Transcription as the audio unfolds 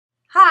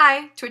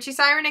Hi, Twitchy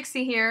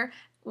Cyrenixie here.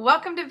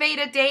 Welcome to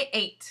VEDA Day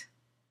 8.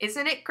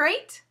 Isn't it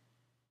great?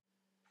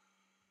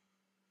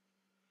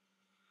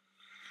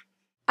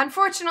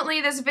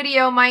 Unfortunately, this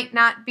video might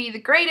not be the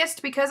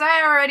greatest because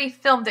I already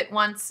filmed it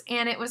once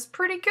and it was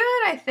pretty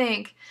good, I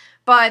think.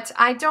 But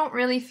I don't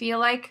really feel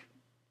like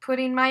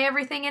putting my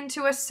everything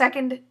into a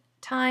second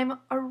time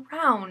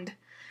around.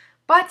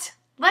 But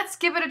let's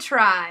give it a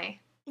try.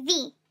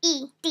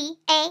 VEDA,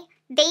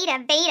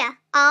 VEDA,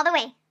 all the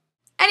way.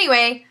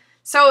 Anyway,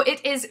 so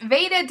it is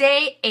VEDA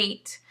Day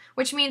 8,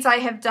 which means I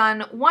have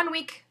done 1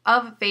 week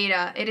of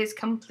VEDA. It is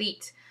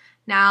complete.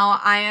 Now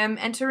I am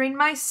entering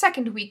my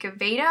second week of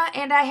VEDA,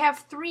 and I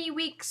have 3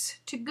 weeks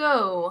to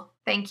go.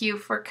 Thank you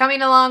for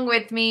coming along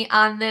with me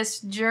on this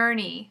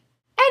journey.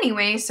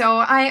 Anyway, so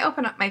I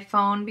open up my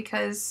phone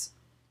because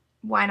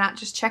why not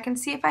just check and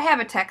see if I have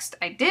a text?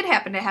 I did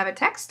happen to have a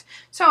text,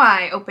 so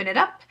I open it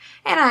up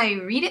and I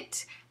read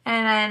it,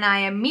 and then I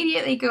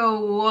immediately go,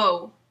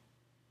 whoa,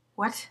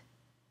 what?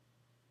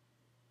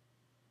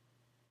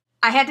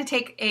 I had to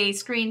take a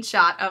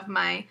screenshot of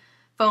my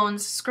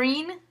phone's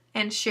screen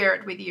and share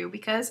it with you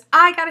because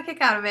I got a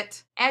kick out of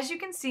it. As you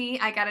can see,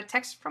 I got a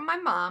text from my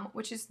mom,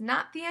 which is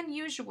not the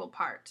unusual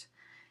part.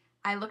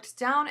 I looked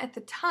down at the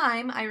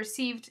time I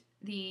received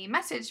the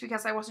message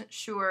because I wasn't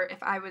sure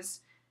if I was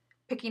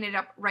picking it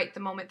up right the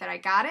moment that I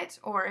got it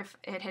or if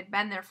it had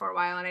been there for a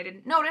while and I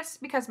didn't notice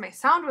because my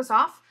sound was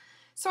off.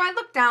 So I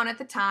looked down at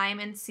the time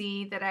and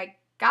see that I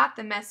got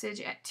the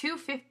message at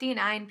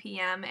 2:59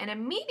 p.m. and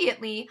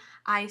immediately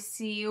I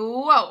see,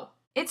 whoa,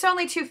 it's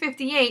only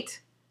 2:58.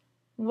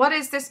 What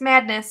is this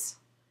madness?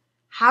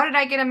 How did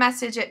I get a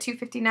message at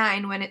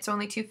 2:59 when it's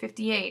only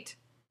 2:58?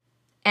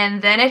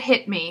 And then it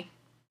hit me.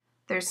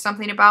 There's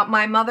something about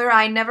my mother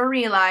I never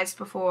realized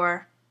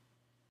before.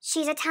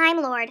 She's a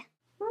Time Lord.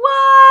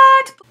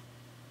 What?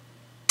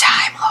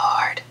 Time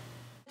Lord.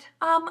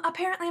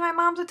 Apparently my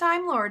mom's a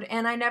Time Lord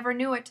and I never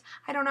knew it.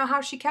 I don't know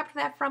how she kept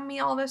that from me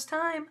all this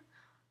time.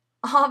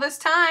 All this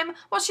time?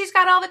 Well, she's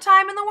got all the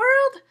time in the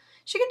world.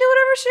 She can do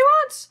whatever she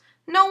wants.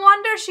 No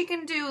wonder she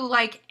can do,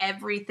 like,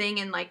 everything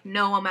in, like,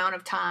 no amount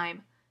of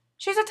time.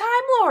 She's a Time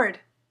Lord.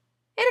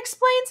 It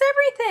explains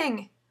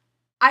everything.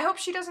 I hope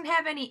she doesn't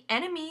have any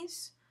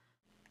enemies.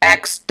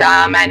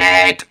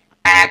 Exterminate!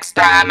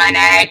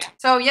 Exterminate!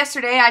 So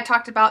yesterday I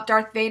talked about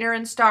Darth Vader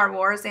and Star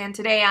Wars, and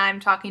today I'm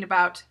talking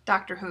about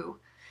Doctor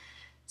Who.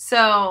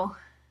 So,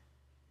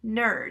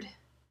 nerd.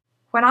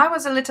 When I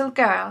was a little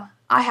girl,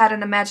 I had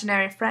an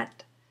imaginary friend,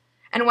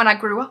 and when I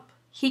grew up,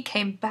 he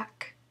came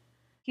back.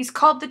 He's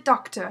called the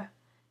Doctor.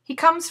 He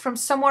comes from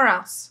somewhere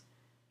else.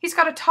 He's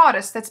got a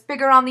TARDIS that's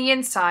bigger on the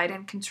inside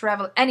and can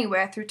travel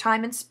anywhere through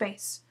time and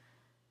space.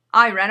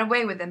 I ran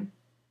away with him,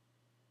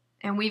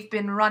 and we've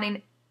been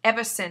running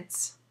ever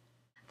since.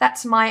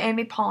 That's my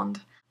Amelia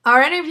Pond.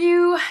 Are any of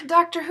you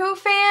Doctor Who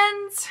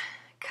fans?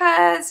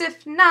 'Cause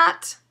if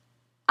not,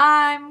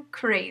 I'm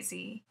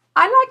crazy.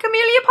 I like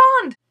Amelia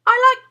Pond.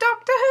 I like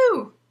Doctor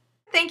Who.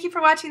 Thank you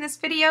for watching this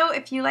video.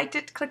 If you liked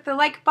it, click the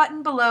like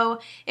button below.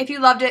 If you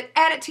loved it,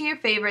 add it to your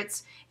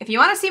favorites. If you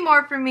want to see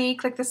more from me,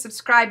 click the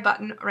subscribe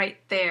button right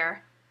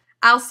there.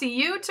 I'll see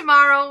you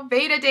tomorrow,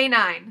 VEDA Day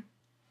 9.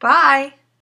 Bye!